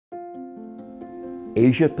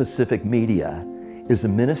Asia Pacific Media is a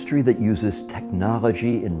ministry that uses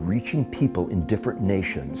technology in reaching people in different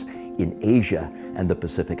nations in Asia and the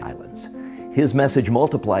Pacific Islands. His Message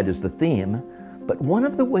Multiplied is the theme, but one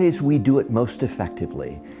of the ways we do it most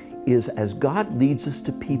effectively is as God leads us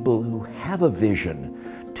to people who have a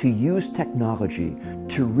vision to use technology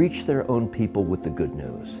to reach their own people with the good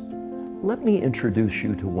news. Let me introduce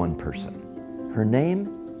you to one person. Her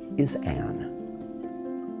name is Anne.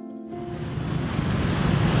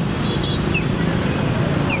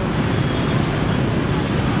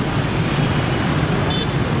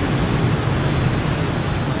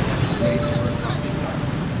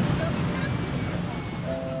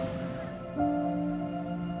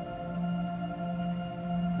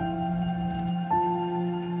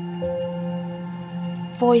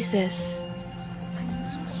 Voices.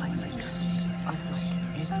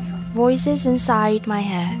 Voices inside my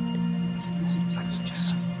head.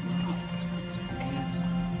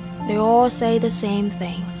 They all say the same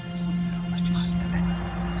thing.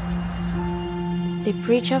 They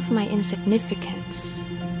preach of my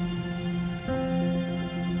insignificance.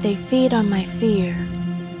 They feed on my fear.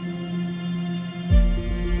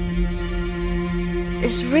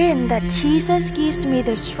 It's written that Jesus gives me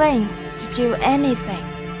the strength to do anything.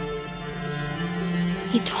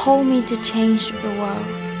 He told me to change the world,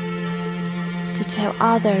 to tell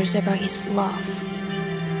others about His love.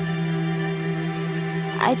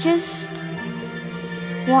 I just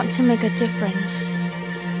want to make a difference.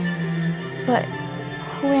 But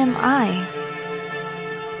who am I?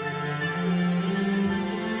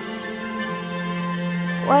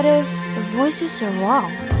 What if the voices are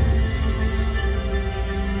wrong?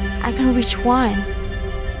 I can reach one.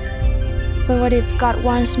 But what if God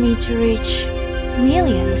wants me to reach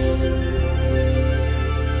millions?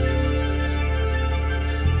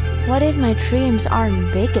 What if my dreams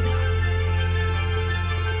aren't big enough?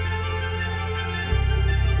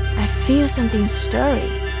 I feel something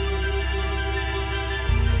stirring.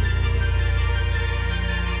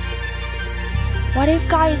 What if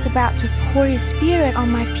God is about to pour His Spirit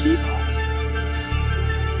on my people?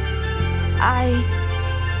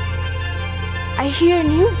 I hear a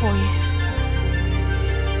new voice.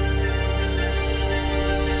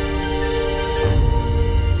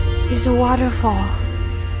 It's a waterfall.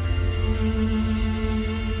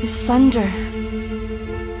 It's thunder.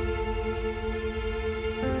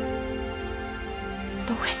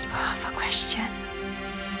 The whisper of a question.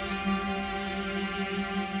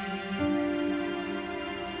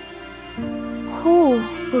 Who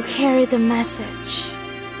will carry the message?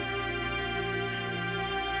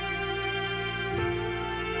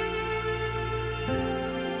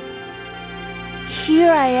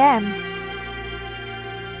 Here I am.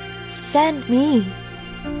 Send me.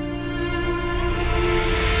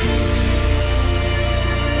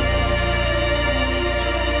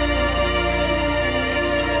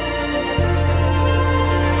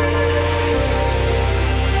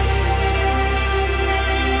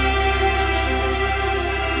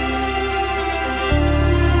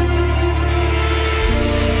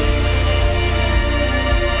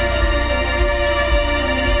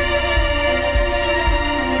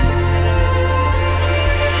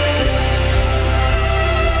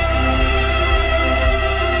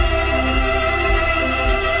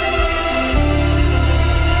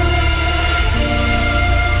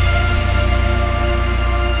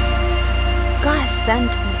 God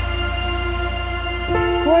sent me.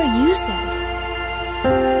 Who are you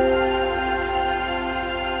sending?